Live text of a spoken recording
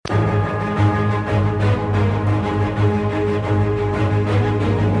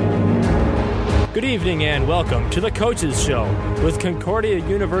evening and welcome to the Coaches Show with Concordia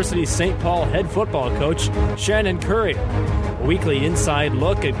University St. Paul head football coach Shannon Curry. A weekly inside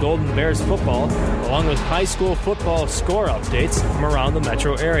look at Golden Bears football, along with high school football score updates from around the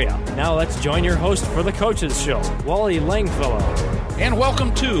metro area. Now let's join your host for the Coaches Show, Wally Langfellow. And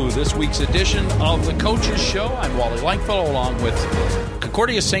welcome to this week's edition of the Coaches Show. I'm Wally Langfellow along with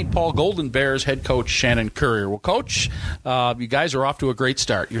Concordia St. Paul Golden Bears head coach Shannon Curry. Well, Coach, you guys are off to a great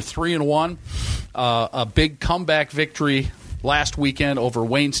start. You're 3-1, a big comeback victory last weekend over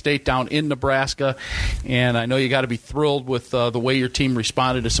Wayne State down in Nebraska, and I know you got to be thrilled with the way your team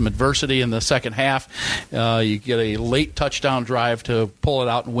responded to some adversity in the second half. You get a late touchdown drive to pull it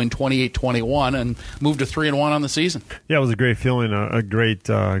out and win 28-21 and move to 3-1 on the season. Yeah, it was a great feeling, a great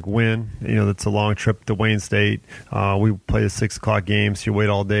win. You know, it's a long trip to Wayne State. We play a 6 o'clock game, so you wait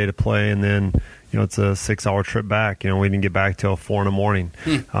all day to play, and then it's a 6-hour trip back. We didn't get back till 4 in the morning.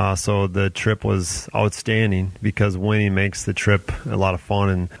 So the trip was outstanding because winning makes the trip a lot of fun,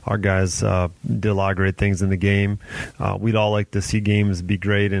 and our guys did a lot of great things in the game. We'd all like to see games be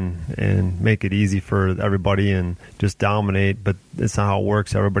great and make it easy for everybody and just dominate, but it's not how it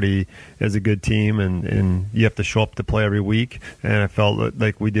works. Everybody is a good team, and you have to show up to play every week. And I felt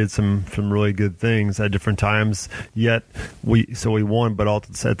like we did some really good things at different times. Yet we won, but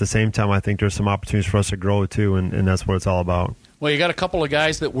at the same time, I think there's some opportunities for us to grow too, and that's what it's all about. Well, you got a couple of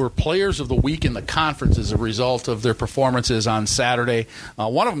guys that were players of the week in the conference as a result of their performances on Saturday.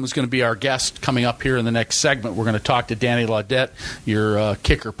 One of them is going to be our guest coming up here in the next segment. We're going to talk to Danny Laudette, your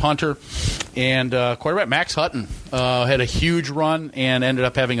kicker-punter. And quarterback Max Hutton had a huge run and ended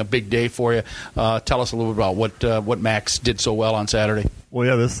up having a big day for you. Tell us a little bit about what Max did so well on Saturday. Well,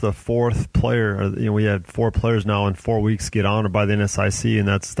 yeah, this is the fourth player. We had 4 players now in 4 weeks get honored by the NSIC, and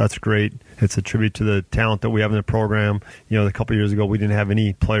that's great. It's a tribute to the talent that we have in the program. A couple years ago, we didn't have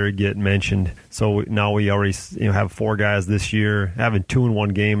any player get mentioned. So now we already have 4 guys this year. Having 2 in one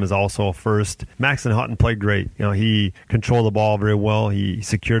game is also a first. Maxon Hutton played great. He controlled the ball very well. He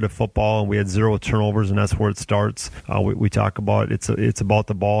secured the football, and we had 0 turnovers, and that's where it starts. We talk about it's about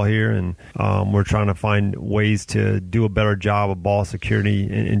the ball here, and we're trying to find ways to do a better job of ball security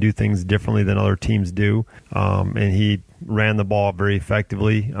and do things differently than other teams do. And he ran the ball very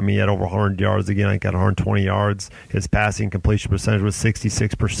effectively. He had over 100 yards again. I got 120 yards. His passing completion percentage was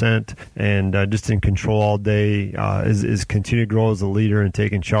 66%, and just in control all day. Is continue to grow as a leader and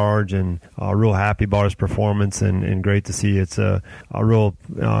taking charge, and real happy about his performance, and great to see. It's a real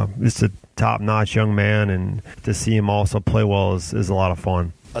just a top-notch young man, and to see him also play well is a lot of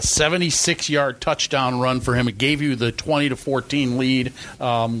fun. A 76-yard touchdown run for him. It gave you the 20-14 lead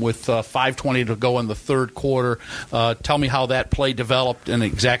with 5:20 to go in the third quarter. Tell me how that play developed and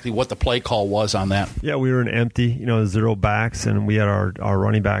exactly what the play call was on that. Yeah, we were in empty, 0 backs, and we had our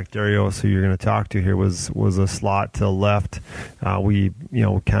running back, Darius, who you're going to talk to here, was a slot to the left. We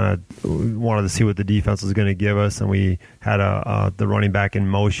kind of wanted to see what the defense was going to give us, and we had the running back in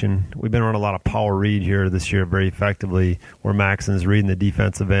motion. We've been running a lot of power read here this year very effectively, where Maxon's reading the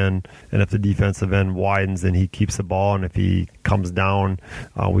defensive end, and if the defensive end widens, then he keeps the ball, and if he comes down,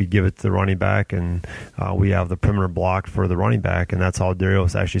 we give it to the running back, and we have the perimeter blocked for the running back, and that's how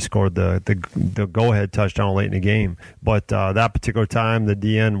Darius actually scored the go-ahead touchdown late in the game. But that particular time, the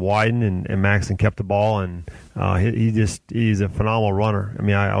DN widened, and Maxon kept the ball, and he's a phenomenal runner.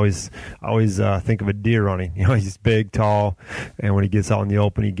 I always think of a deer running. He's big, tall, and when he gets out in the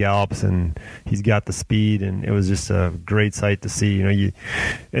open, he gallops, and he's got the speed, and it was just a great sight to see.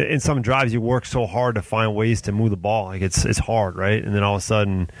 In some drives, you work so hard to find ways to move the ball. Like it's hard, right? And then all of a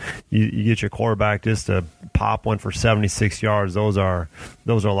sudden, you get your quarterback just to pop one for 76 yards. Those are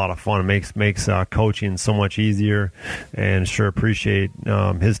a lot of fun. It makes coaching so much easier, and sure appreciate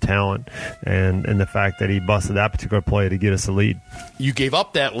his talent and the fact that he busted that particular play to get us a lead. You gave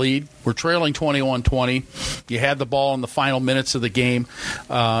up that lead. We're trailing 21-20. You had the ball in the final minutes of the game,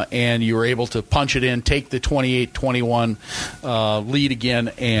 and you were able to punch it in, take the 28-21 lead again,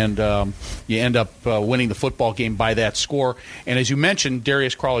 and you end up winning the football game by that score. And as you mentioned,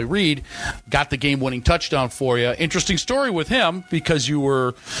 Darius Crawley-Reed got the game-winning touchdown for you. Interesting story with him because you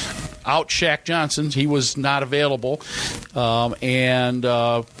were out Shaq Johnson. He was not available. And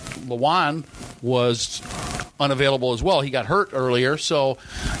Lawan was unavailable as well. He got hurt earlier, so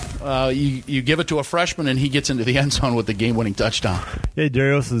you give it to a freshman, and he gets into the end zone with the game-winning touchdown. Yeah,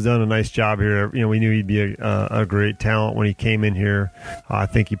 Darius has done a nice job here. We knew he'd be a great talent when he came in here. I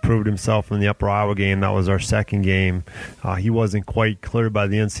think he proved himself in the Upper Iowa game. That was our second game. He wasn't quite cleared by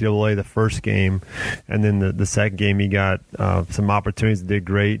the NCAA the first game, and then the second game he got some opportunities, did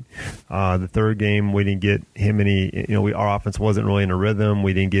great. The third game we didn't get him any. Our offense wasn't really in a rhythm.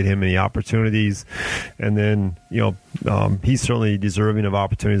 We didn't get him any opportunities, and then he's certainly deserving of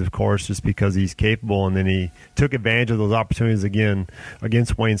opportunities, of course, just because he's capable. And then he took advantage of those opportunities again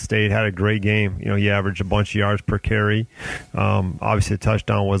against Wayne State. Had a great game. He averaged a bunch of yards per carry. Obviously, the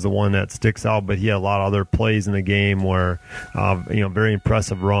touchdown was the one that sticks out, but he had a lot of other plays in the game where, very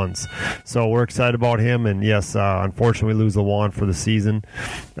impressive runs. So we're excited about him. And yes, unfortunately, we lose LaJuan for the season,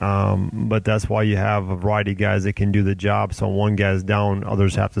 but that's why you have a variety of guys that can do the job. So when one guy's down,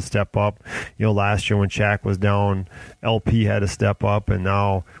 others have to step up. Last year when Shaq was down, LP had to step up, and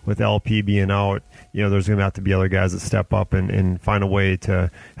now with LP being out, there's going to have to be other guys that step up and find a way to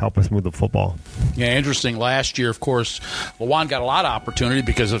help us move the football. Yeah, interesting. Last year, of course, LaJuan got a lot of opportunity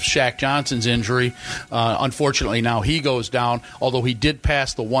because of Shaq Johnson's injury. Unfortunately, now he goes down, although he did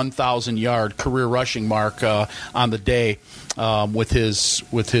pass the 1,000-yard career rushing mark on the day with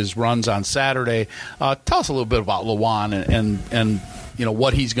his runs on Saturday. Tell us a little bit about LaJuan and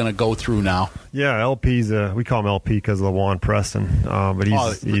what he's going to go through now. Yeah, LP's we call him LP because of LaJuan Preston, but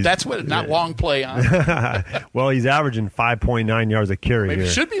he's that's what not long play on. Well, he's averaging 5.9 yards a carry. Maybe here.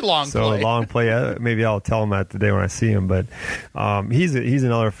 It should be long so play. So long play. Maybe I'll tell him that today when I see him. But he's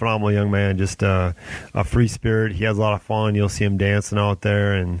another phenomenal young man. Just a free spirit. He has a lot of fun. You'll see him dancing out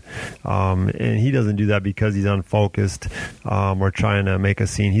there, and he doesn't do that because he's unfocused or trying to make a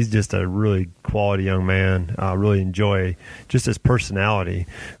scene. He's just a really quality young man. Really enjoy just his personality.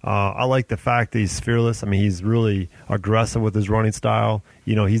 I like the fact that he's fearless. He's really aggressive with his running style.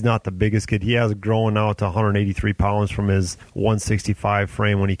 He's not the biggest kid. He has grown now to 183 pounds from his 165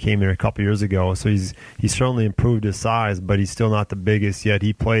 frame when he came here a couple years ago. So he's certainly improved his size, but he's still not the biggest yet.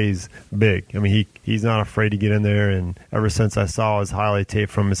 He plays big. He's not afraid to get in there. And ever since I saw his highlight tape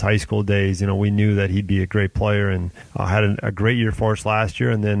from his high school days, we knew that he'd be a great player, and had a great year for us last year,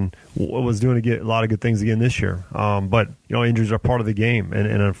 and then was doing a lot of good things again this year. But injuries are part of the game, and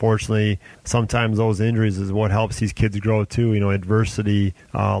unfortunately, sometimes those injuries is what helps these kids grow too. Adversity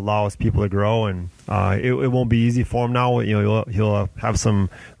allows people to grow, and it won't be easy for him now. He'll have some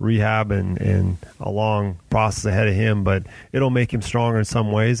rehab and a long process ahead of him, but it'll make him stronger in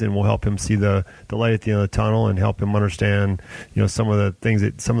some ways, and will help him see the light at the end of the tunnel, and help him understand some of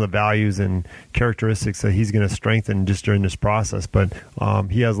the values and characteristics that he's going to strengthen just during this process. But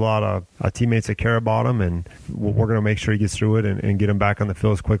he has a lot of teammates that care about him, and we're going to make sure he gets through it and get him back on the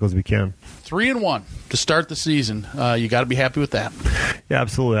field as quick as we can. 3-1 to start the season. You got to be happy with that. Yeah,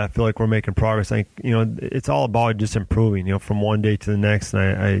 absolutely. I feel like we're making progress. I think it's all about just improving. From one day to the next, and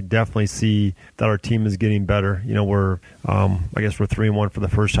I definitely see that our team is getting better. We're I guess we're 3-1 for the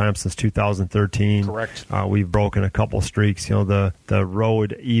first time since 2013. Correct. We've broken a couple streaks. The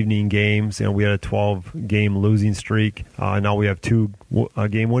road evening games. We had a 12-game losing streak. Now we have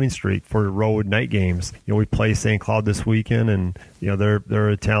 2-game winning streak for road night games. We play St. Cloud this weekend, and they're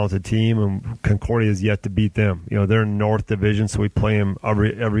a talented team, and Concordia is yet to beat them. They're in North Division, so we play them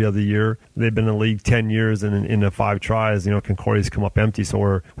every other year. They've been in the league 10 years, and in the 5 tries, Concordia's come up empty. So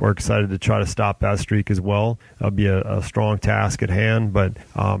we're excited to try to stop that streak as well. That'll be a strong task at hand. But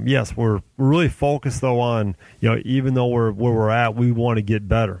yes, we're really focused though on even though we're where we're at, we want to get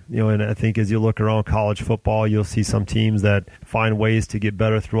better. And I think as you look around college football, you'll see some teams that find ways to get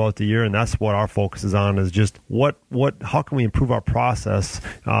better throughout the year, and that's what our focus is on. Is just how can we improve our process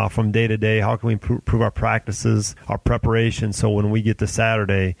from day to day? How can we improve our practices, our preparation, so when we get to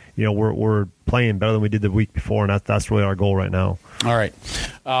Saturday, we're playing better than we did the week before, and that's really our goal right now. All right.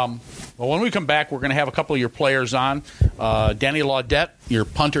 Well, when we come back, we're going to have a couple of your players on. Danny Laudette, your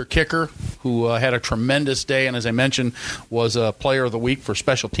punter-kicker, who had a tremendous day, and as I mentioned, was a player of the week for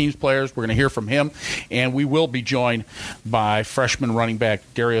special teams players. We're going to hear from him, and we will be joined by freshman running back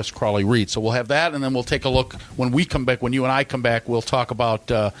Darius Crawley-Reed. So we'll have that, and then we'll take a look when we come back. When you and I come back, we'll talk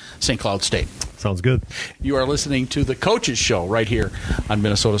about St. Cloud State. Sounds good. You are listening to the Coaches Show right here on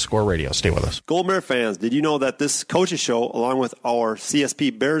Minnesota Score Radio. Stay with us. Golden Bear fans, did you know that this Coaches Show, along with our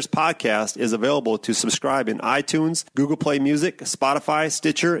CSP Bears podcast, is available to subscribe in iTunes, Google Play Music, Spotify,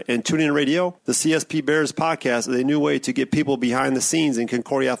 Stitcher, and TuneIn Radio? The CSP Bears podcast is a new way to get people behind the scenes in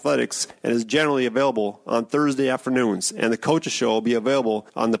Concordia athletics, and is generally available on Thursday afternoons. And the Coaches Show will be available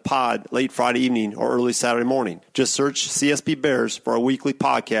on the pod late Friday evening or early Saturday morning. Just search CSP Bears for our weekly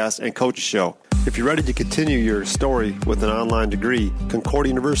podcast and Coaches Show. If you're ready to continue your story with an online degree,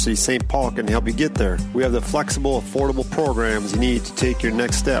 Concordia University St. Paul can help you get there. We have the flexible, affordable programs you need to take your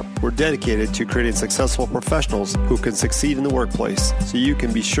next step. We're dedicated to creating successful professionals who can succeed in the workplace, so you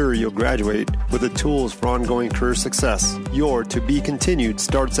can be sure you'll graduate with the tools for ongoing career success. Your To Be Continued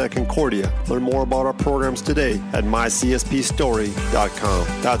starts at Concordia. Learn more about our programs today at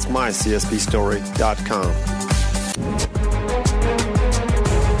mycspstory.com. That's mycspstory.com.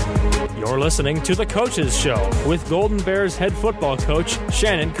 You're listening to The Coaches Show with Golden Bears head football coach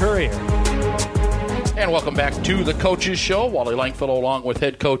Shannon Currier. And welcome back to The Coaches Show. Wally Langfellow along with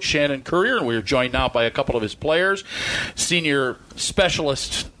head coach Shannon Currier, and we are joined now by a couple of his players. Senior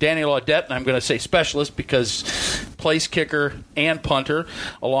specialist Daniel Audette, and I'm going to say specialist because place kicker and punter,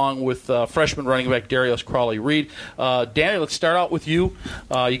 along with freshman running back Darius Crawley-Reed. Danny, let's start out with you.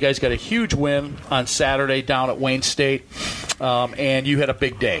 You guys got a huge win on Saturday down at Wayne State, and you had a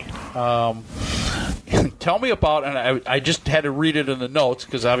big day. Tell me about, and I just had to read it in the notes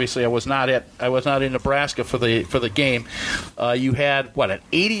because obviously I was not in Nebraska for the game. You had an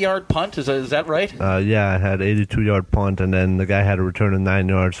 80-yard punt? Is that right? Yeah, I had 82-yard punt, and then the guy had to return a 9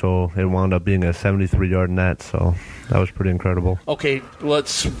 yards, so it wound up being a 73-yard net. So that was pretty incredible. Okay,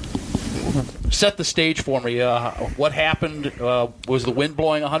 let's set the stage for me. What happened? Was the wind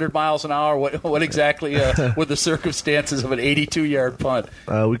blowing 100 miles an hour? What exactly were the circumstances of an 82-yard punt?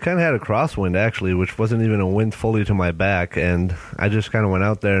 We kind of had a crosswind, actually, which wasn't even a wind fully to my back, and I just kind of went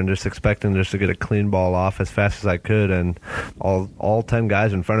out there and just expecting just to get a clean ball off as fast as I could, and all 10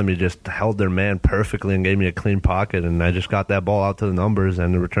 guys in front of me just held their man perfectly and gave me a clean pocket, and I just got that ball out to the numbers,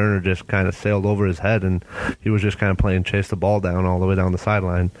 and the returner just kind of sailed over his head, and he was just kind of playing chase the ball down all the way down the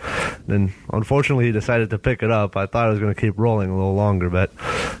sideline. Then unfortunately, he decided to pick it up. I thought I was going to keep rolling a little longer, but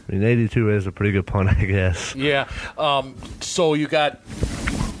 82 is a pretty good punt, I guess. Yeah. So you got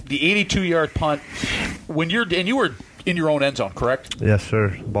the 82-yard punt. You were in your own end zone, correct? Yes, sir.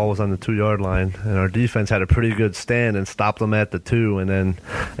 The ball was on the 2-yard line, and our defense had a pretty good stand and stopped them at the 2, and then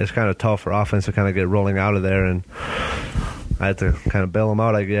it's kind of tough for offense to kind of get rolling out of there, and I had to kind of bail them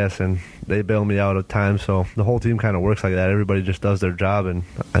out, I guess, and they bailed me out at times. So the whole team kind of works like that. Everybody just does their job, and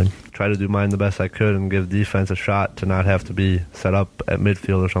I try to do mine the best I could and give defense a shot to not have to be set up at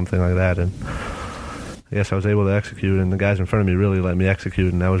midfield or something like that. And I guess I was able to execute, and the guys in front of me really let me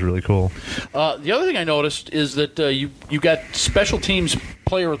execute, and that was really cool. The other thing I noticed is that you got Special Teams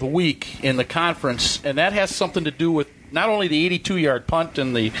Player of the Week in the conference, and that has something to do with not only the 82-yard punt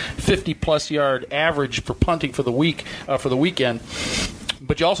and the 50-plus yard average for punting for the week for the weekend,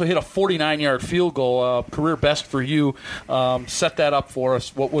 but you also hit a 49-yard field goal, career best for you. Set that up for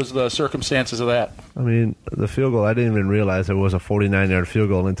us. What was the circumstances of that? I mean, the field goal, I didn't even realize it was a 49-yard field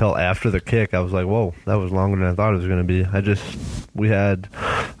goal until after the kick. I was like, whoa, that was longer than I thought it was going to be. We had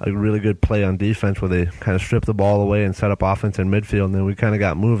a really good play on defense where they kind of stripped the ball away and set up offense in midfield, and then we kind of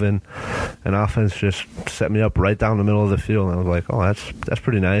got moving, and offense just set me up right down the middle of the field, and I was like, oh, that's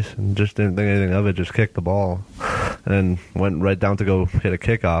pretty nice, and just didn't think anything of it, just kicked the ball, and then went right down to go hit a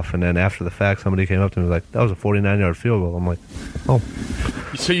kickoff, and then after the fact, somebody came up to me and was like, that was a 49-yard field goal. I'm like, oh.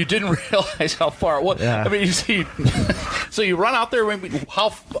 So you didn't realize how far it was. Yeah. I mean, so you run out there.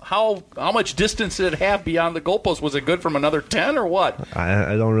 How much distance did it have beyond the goalpost? Was it good from another 10 or what?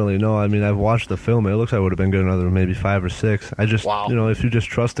 I don't really know. I mean, I've watched the film. It looks like it would have been good another maybe 5 or 6. I just, wow. If you just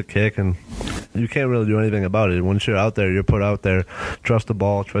trust the kick, and you can't really do anything about it. Once you're out there, you're put out there. Trust the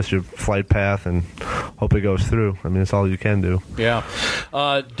ball, trust your flight path, and hope it goes through. I mean, it's all you can do. Yeah.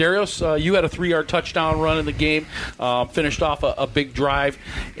 Darius, you had a 3-yard touchdown run in the game. Finished off a big drive,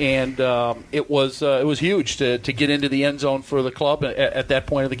 and it was huge to get into the end zone for the club at that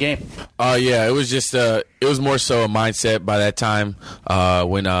point of the game. Yeah, it was just it was more so a mindset by that time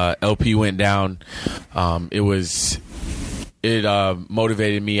when LP went down. It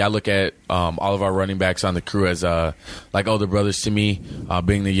motivated me. I look at all of our running backs on the crew as like older brothers to me,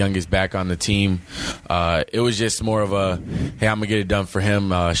 being the youngest back on the team. It was just more of a, hey, I'm going to get it done for him.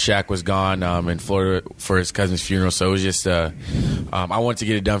 Shaq was gone in Florida for his cousin's funeral, so it was just I wanted to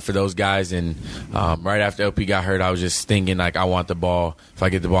get it done for those guys. And right after LP got hurt, I was just thinking, like, I want the ball. If I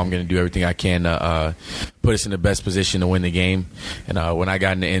get the ball, I'm going to do everything I can to put us in the best position to win the game. And when I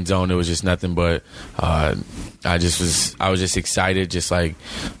got in the end zone, it was just nothing but I was just excited, just like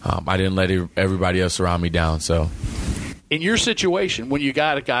I didn't let everybody else around me down. So, in your situation, when you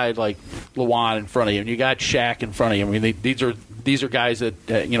got a guy like Lawan in front of you, and you got Shaq in front of you, I mean, these are these are guys that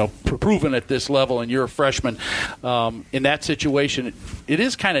proven at this level, and you're a freshman. In that situation, it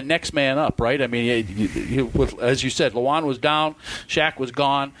is kind of next man up, right? I mean, as you said, Lawan was down, Shaq was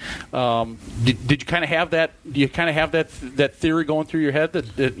gone. Did you kind of have that? Do you kind of have that theory going through your head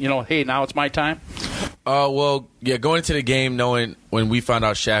that hey, now it's my time? Well, yeah, going into the game, knowing when we found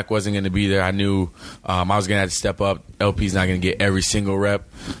out Shaq wasn't going to be there, I knew I was going to have to step up. LP's not going to get every single rep,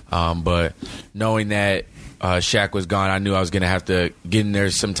 but knowing that Shaq was gone, I knew I was going to have to get in there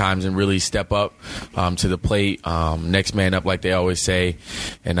sometimes and really step up to the plate, next man up, like they always say.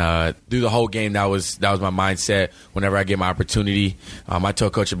 And through the whole game, that was my mindset. Whenever I get my opportunity, I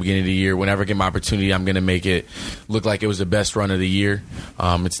told Coach at the beginning of the year, whenever I get my opportunity, I'm going to make it look like it was the best run of the year.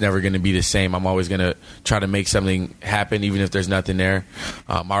 It's never going to be the same. I'm always going to try to make something happen, even if there's nothing there.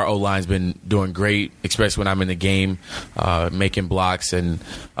 Our O-line's been doing great, especially when I'm in the game, making blocks. And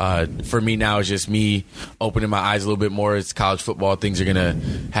for me now, it's just me opening my eyes a little bit more. It's college football. Things are going to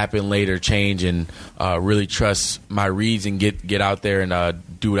happen later, change, and really trust my reads and get out there and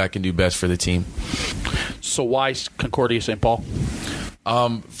do what I can do best for the team. So why Concordia St. Paul?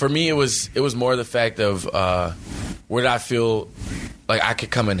 For me, it was more the fact of where did I feel like I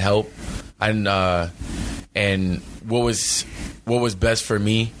could come and help, and what was best for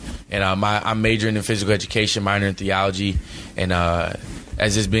me. And I'm majoring in physical education, minor in theology, and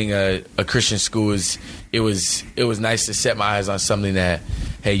as this being a Christian school, it was nice to set my eyes on something that,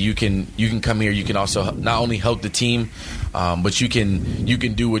 hey, you can come here, you can also not only help the team, but you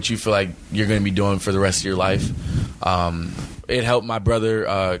can do what you feel like you're going to be doing for the rest of your life. It helped my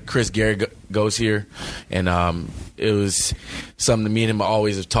brother Chris Garrett goes here, and it was something me and him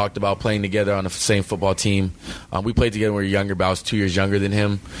always have talked about, playing together on the same football team. We played together when we were younger, but I was 2 years younger than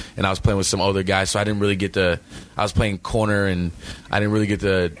him, and I was playing with some older guys, so I didn't really get to – I was playing corner, and I didn't really get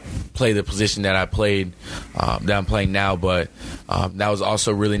to play the position that I played that I'm playing now, but that was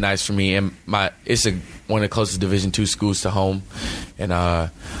also really nice for me. And it's one of the closest Division II schools to home, and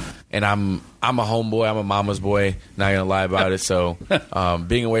I'm a homeboy. I'm a mama's boy. Not gonna lie about it. So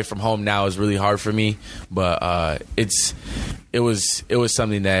being away from home now is really hard for me. But it was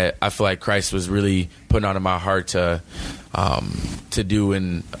something that I feel like Christ was really putting onto my heart to do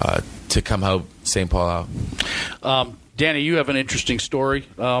and to come help St. Paul out. Danny, you have an interesting story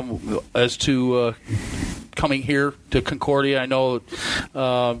as to coming here to Concordia. I know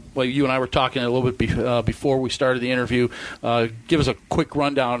you and I were talking a little bit before we started the interview. Give us a quick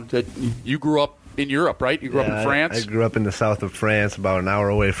rundown. That you grew up in Europe, right? You grew up in France? I grew up in the south of France, about an hour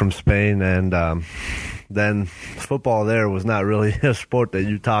away from Spain, and then football there was not really a sport that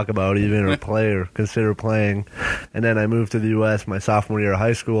you talk about even or play or consider playing. And then I moved to the U.S. my sophomore year of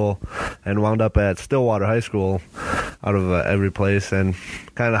high school and wound up at Stillwater High School out of every place. And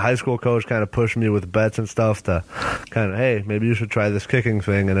kind of high school coach kind of pushed me with bets and stuff to kind of, hey, maybe you should try this kicking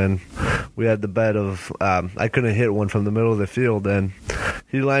thing. And then we had the bet of I couldn't hit one from the middle of the field, and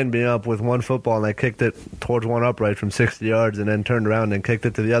he lined me up with one football, and I kicked it towards one upright from 60 yards and then turned around and kicked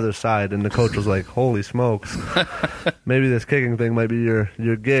it to the other side. And the coach was like, holy smokes, maybe this kicking thing might be your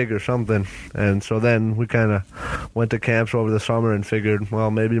gig or something. And so then we kind of went to camps over the summer and figured,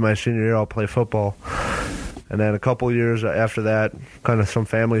 well, maybe my senior year I'll play football. And then a couple years after that, kind of some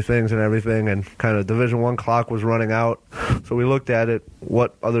family things and everything, and kind of Division I clock was running out. So we looked at it,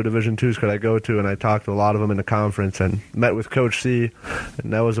 what other Division IIs could I go to, and I talked to a lot of them in the conference and met with Coach C,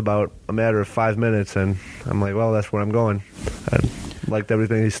 and that was about a matter of 5 minutes, and I'm like, well, that's where I'm going. I liked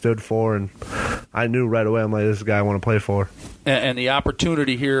everything he stood for, and I knew right away, I'm like, this is the guy I want to play for. And the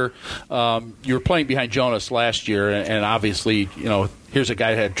opportunity here, you were playing behind Jonas last year, and obviously, here's a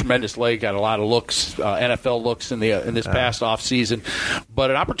guy that had tremendous leg, got a lot of looks, NFL looks in this past off season,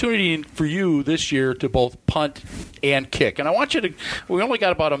 but an opportunity for you this year to both punt and kick. And I want you to, we only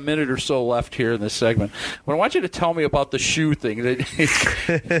got about a minute or so left here in this segment, but I want you to tell me about the shoe thing.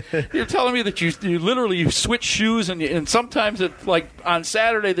 You're telling me that you literally switch shoes, and sometimes it's like on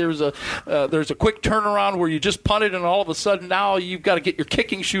Saturday there's a quick turnaround where you just punted, and all of a sudden now you've got to get your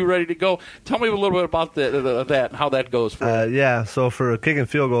kicking shoe ready to go. Tell me a little bit about that and how that goes for you. Yeah, so for kicking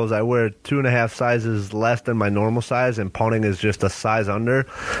field goals, I wear 2.5 sizes less than my normal size, and punting is just a size under.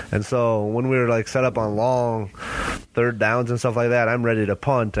 And so when we were set up on long third downs and stuff like that, I'm ready to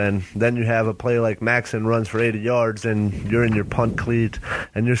punt, and then you have a play like Maxon runs for 80 yards, and you're in your punt cleat,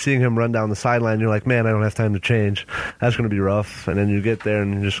 and you're seeing him run down the sideline. You're like, man, I don't have time to change. That's going to be rough. And then you get there,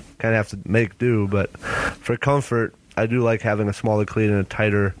 and you just kind of have to make do. But for comfort, I do like having a smaller cleat and a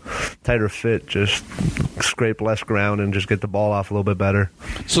tighter fit. Just scrape less ground and just get the ball off a little bit better.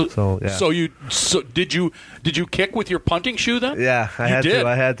 So did you kick with your punting shoe then? Yeah, I had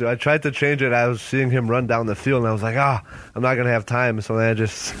to. I tried to change it. I was seeing him run down the field, and I was like, I'm not gonna have time. So then I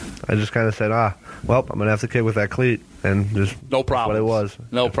just kind of said, well, I'm gonna have to kick with that cleat. And just no problem. What it was.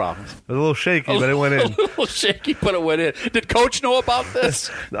 No problem. It was a little shaky, but it went in. A little shaky, but it went in. Did Coach know about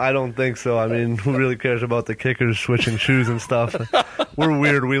this? I don't think so. I mean, who really cares about the kickers switching shoes and stuff? We're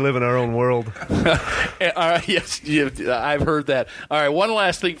weird. We live in our own world. All right. Yes, I've heard that. All right. One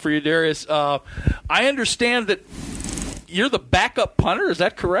last thing for you, Darius. I understand that you're the backup punter. Is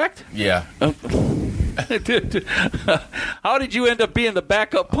that correct? Yeah. How did you end up being the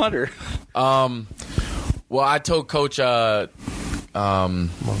backup punter? Well, I told Coach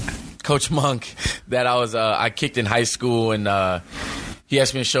Monk that I kicked in high school, and he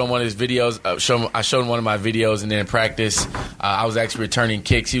asked me to show him one of his videos. I showed him one of my videos, and then in practice, I was actually returning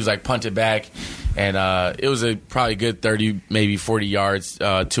kicks. He was like, punt it back. And it was probably a good 30, maybe 40 yards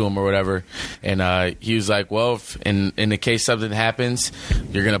to him or whatever. And he was like, well, if in the case something happens,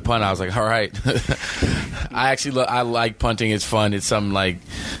 you're going to punt. I was like, all right. I like punting. It's fun. It's something like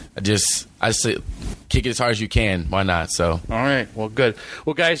I just kick it as hard as you can. Why not? So. All right. Well, good.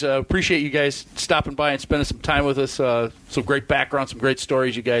 Well, guys, appreciate you guys stopping by and spending some time with us. Some great background, some great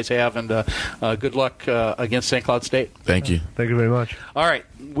stories you guys have, and good luck against St. Cloud State. Thank you. Thank you very much. All right.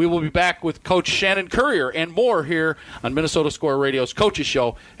 We will be back with Coach Shannon Currier and more here on Minnesota Score Radio's Coaches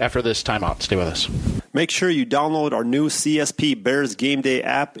Show after this timeout. Stay with us. Make sure you download our new CSP Bears Game Day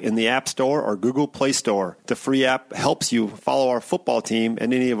app in the App Store or Google Play Store. The free app helps you follow our football team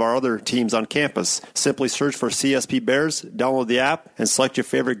and any of our other teams on campus. Simply search for CSP Bears, download the app, and select your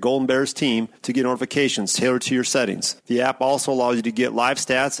favorite Golden Bears team to get notifications tailored to your settings. The app also allows you to get live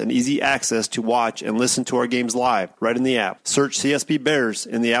stats and easy access to watch and listen to our games live right in the app. Search CSP Bears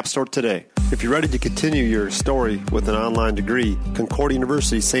in the App Store today. If you're ready to continue your story with an online degree, Concordia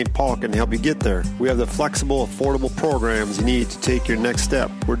University St. Paul can help you get there. We have the flexible, affordable programs you need to take your next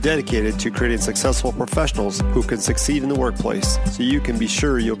step. We're dedicated to creating successful professionals who can succeed in the workplace, so you can be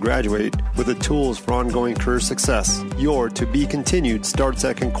sure you'll graduate with the tools for ongoing career success. Your To Be Continued starts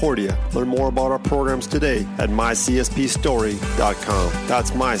at Concordia. Learn more about our programs today at mycspstory.com.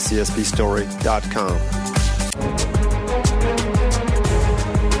 That's mycspstory.com.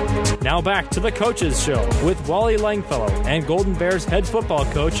 Now back to the Coaches Show with Wally Langfellow and Golden Bears head football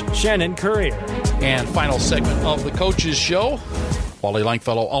coach Shannon Currier. And final segment of the Coaches Show. Wally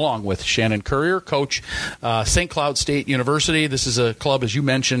Langfellow along with Shannon Currier, coach St. Cloud State University. This is a club, as you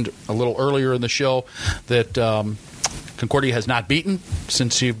mentioned a little earlier in the show, that Concordia has not beaten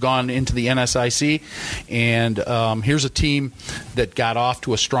since you've gone into the NSIC. And here's a team that got off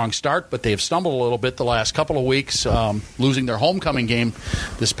to a strong start, but they have stumbled a little bit the last couple of weeks, losing their homecoming game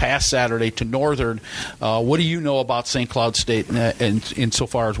this past Saturday to Northern. What do you know about St. Cloud State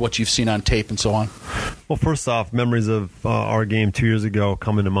insofar as what you've seen on tape and so on? Well, first off, memories of our game 2 years ago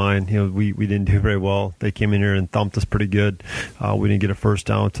coming to mind. We didn't do very well. They came in here and thumped us pretty good. We didn't get a first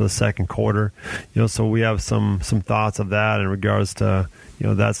down until the second quarter. So we have some thoughts of that in regards to,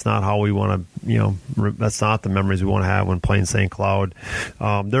 that's not how we want to, that's not the memories we want to have when playing St. Cloud.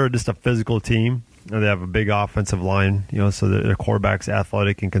 They're just a physical team. They have a big offensive line, so their quarterback's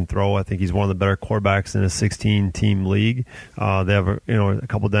athletic and can throw. I think he's one of the better quarterbacks in a 16-team league. They have a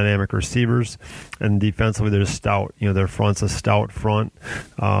couple dynamic receivers, and defensively they're stout. Their front's a stout front.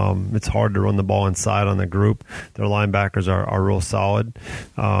 It's hard to run the ball inside on the group. Their linebackers are real solid.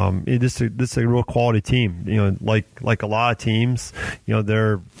 This is a real quality team. Like a lot of teams,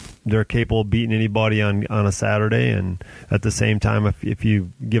 they're capable of beating anybody on a Saturday, and at the same time, if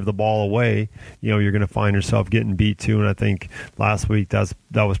you give the ball away, you're going to find yourself getting beat too. And I think last week that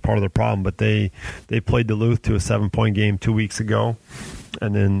was part of the problem. But they played Duluth to a 7-point game 2 weeks ago.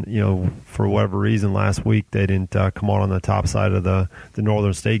 And then, for whatever reason, last week they didn't come out on the top side of the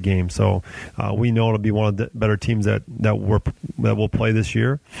Northern State game. So we know it'll be one of the better teams that will play this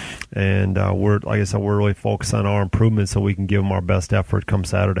year. And we're really focused on our improvement so we can give them our best effort come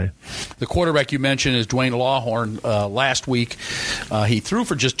Saturday. The quarterback you mentioned is Dwayne Lawhorn. Last week, he threw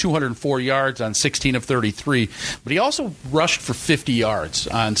for just 204 yards on 16 of 33, but he also rushed for 50 yards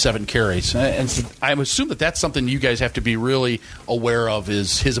on 7 carries. And I assume that's something you guys have to be really aware of of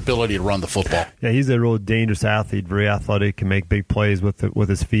is his ability to run the football. Yeah, he's a real dangerous athlete, very athletic, can make big plays with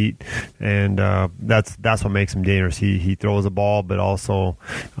his feet, and that's what makes him dangerous. He throws the ball, but also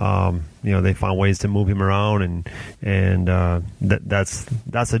they find ways to move him around, and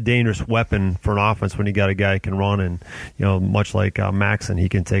that's a dangerous weapon for an offense when you got a guy who can run, and much like Maxon, he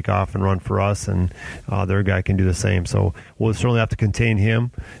can take off and run for us, and their guy can do the same. So we'll certainly have to contain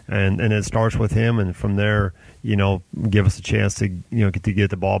him, and it starts with him, and from there, give us a chance to get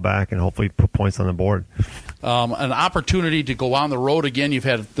the ball back and hopefully put points on the board. An opportunity to go on the road again.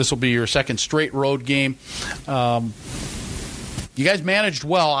 This will be your second straight road game. You guys managed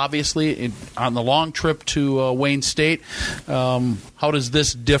well, obviously, on the long trip to Wayne State. How does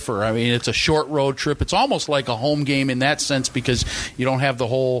this differ? I mean, it's a short road trip. It's almost like a home game in that sense because you don't have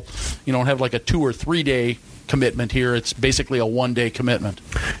like a 2 or 3 day commitment here. It's basically a 1 day commitment.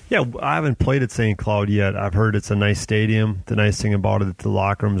 Yeah, I haven't played at St. Cloud yet. I've heard it's a nice stadium. The nice thing about it is the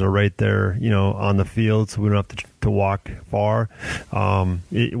locker rooms are right there, on the field, so we don't have to walk far.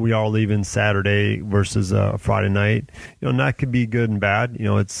 We are leaving Saturday versus Friday night. And that could be good and bad.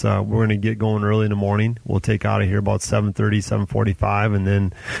 It's we're going to get going early in the morning. We'll take out of here about 7:30, 7:45, and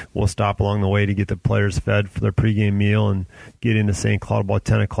then we'll stop along the way to get the players fed for their pregame meal and get into St. Cloud about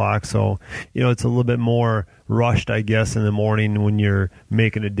 10 o'clock. So, it's a little bit more rushed, I guess, in the morning when you're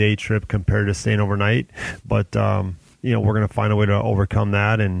making a day trip compared to staying overnight. But we're going to find a way to overcome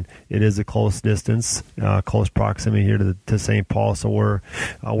that, and it is a close distance, close proximity here to St. Paul. So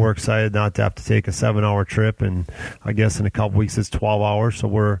we're excited not to have to take a 7-hour trip, and I guess in a couple weeks it's 12 hours. So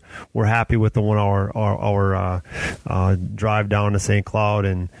we're happy with the 1 hour drive down to St. Cloud,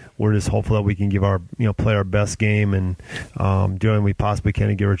 and we're just hopeful that we can give play our best game and do everything we possibly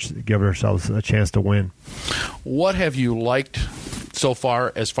can to give ourselves a chance to win. What have you liked so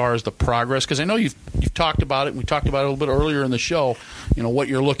far as the progress? Because I know you've talked about it, and we talked about it a little bit earlier in the show. What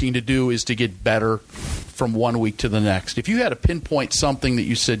you're looking to do is to get better from 1 week to the next. If you had to pinpoint something that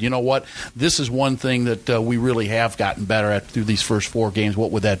you said, what, this is one thing that we really have gotten better at through these first 4 games,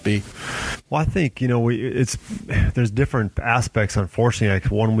 what would that be? Well, I think, there's different aspects, unfortunately.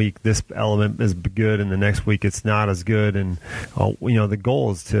 Like 1 week, this element is good, and the next week it's not as good. And, the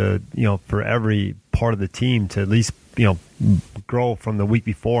goal is to, for every part of the team to at least, grow from the week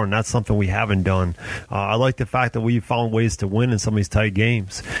before, and that's something we haven't done. I like the fact that we found ways to win in some of these tight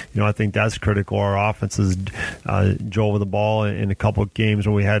games. I think that's critical. Our offenses drove the ball in a couple of games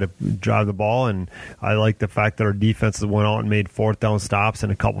where we had to drive the ball, and I like the fact that our defenses went out and made 4th down stops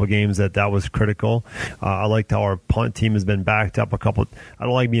in a couple of games that was critical. I liked how our punt team has been backed up I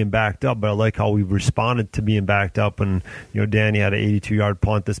don't like being backed up, but I like how we've responded to being backed up. And Danny had an 82-yard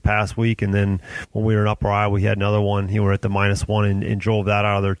punt this past week, and then when we were in Upper Iowa, we had another one. We were at the -1 and drove that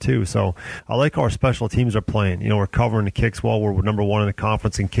out of there too. So I like how our special teams are playing. We're covering the kicks well. We're number 1 in the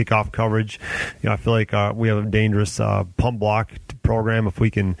conference in kickoff coverage. I feel like we have a dangerous punt block program. If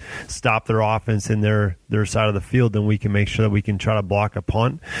we can stop their offense in their side of the field, then we can make sure that we can try to block a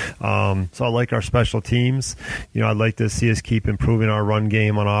punt. So I like our special teams. I'd like to see us keep improving our run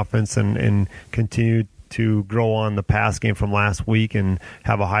game on offense and continue to grow on the pass game from last week and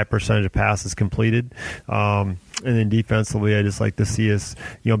have a high percentage of passes completed. And then defensively, I just like to see us,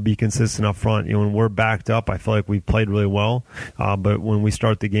 be consistent up front. When we're backed up, I feel like we've played really well. But when we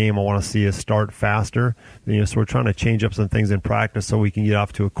start the game, I want to see us start faster. So we're trying to change up some things in practice so we can get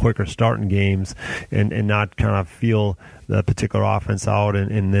off to a quicker start in games and not kind of feel the particular offense out.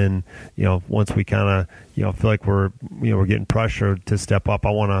 And then, once we kind of, feel like we're getting pressure to step up, I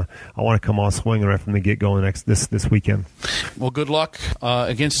want to come out swinging right from the get-go this weekend. Well, good luck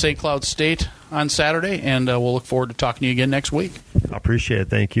against St. Cloud State on Saturday, and we'll look forward to talking to you again next week. I appreciate it.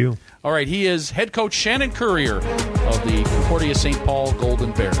 Thank you. All right, he is head coach Shannon Currier of the Concordia St. Paul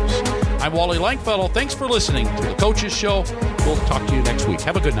Golden Bears. I'm Wally Langfellow. Thanks for listening to The Coaches Show. We'll talk to you next week.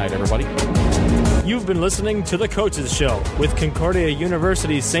 Have a good night, everybody. You've been listening to The Coaches Show with Concordia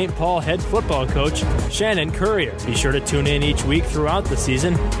University's St. Paul head football coach, Shannon Currier. Be sure to tune in each week throughout the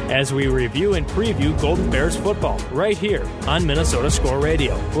season as we review and preview Golden Bears football right here on Minnesota Score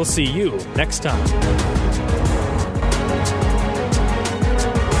Radio. We'll see you next time.